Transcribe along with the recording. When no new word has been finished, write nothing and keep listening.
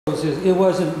It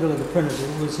wasn't really the printer,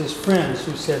 it was his friends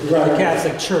who said that the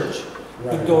Catholic Church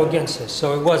would go against this,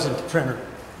 so it wasn't the printer.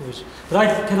 It was,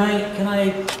 but can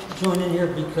I join in here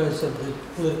because of the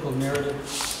political narrative?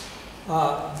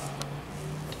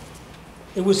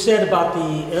 It was said about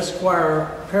the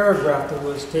Esquire paragraph that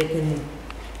was taken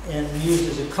and used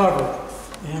as a cover,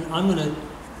 and I'm going to,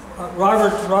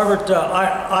 Robert,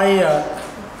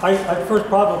 I first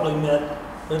probably met,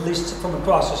 at least from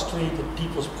across the street at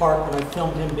People's Park, when I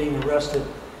filmed him being arrested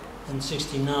in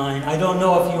 '69. I don't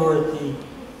know if you were at the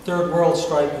Third World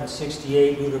Strike in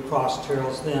 '68, we would have crossed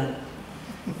trails then.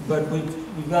 But we've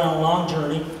gone on a long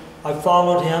journey. I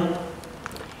followed him.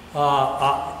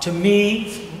 To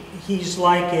me, he's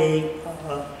like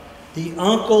the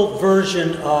uncle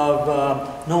version of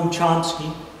Noam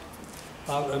Chomsky,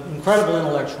 incredible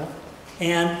intellectual,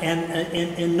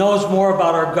 and knows more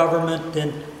about our government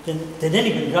than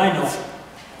anybody that I know.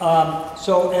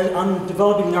 So as I'm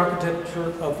developing the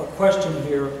architecture of a question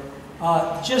here.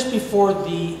 Just before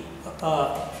the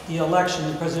election,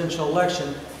 the presidential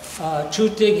election,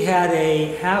 Truthdig had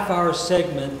a half-hour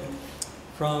segment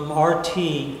from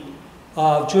RT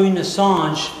of Julian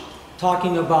Assange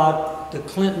talking about the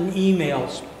Clinton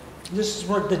emails. This is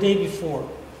the day before,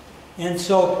 and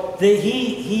so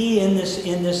he in this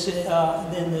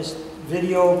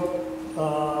video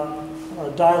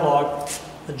dialogue,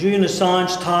 Julian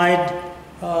Assange tied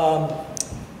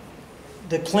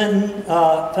the Clinton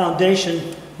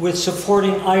Foundation with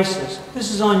supporting ISIS.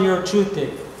 This is on your Truthdig.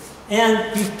 And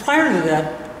prior to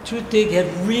that, Truthdig had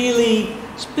really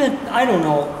spent, I don't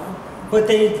know, but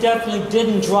they definitely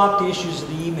didn't drop the issues of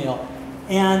the email.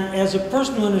 And as a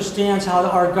person who understands how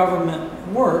our government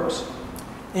works,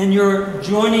 and you're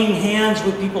joining hands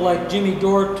with people like Jimmy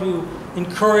Dore to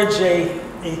encourage a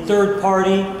third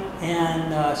party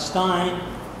and Stein,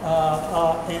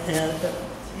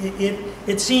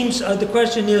 it seems the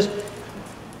question is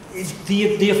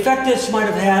the effect this might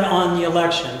have had on the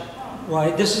election,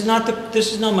 right? This is not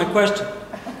my question.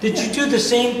 Did you do the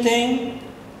same thing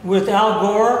with Al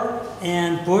Gore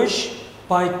and Bush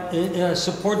by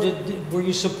were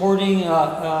you supporting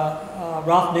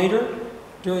Ralph Nader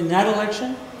during that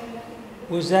election?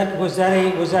 Was that a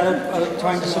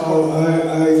trying to support?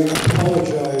 I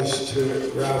apologize to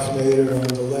Ralph Nader on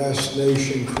the Last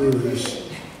Nation cruise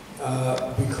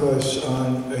because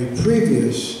on a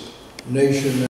previous Nation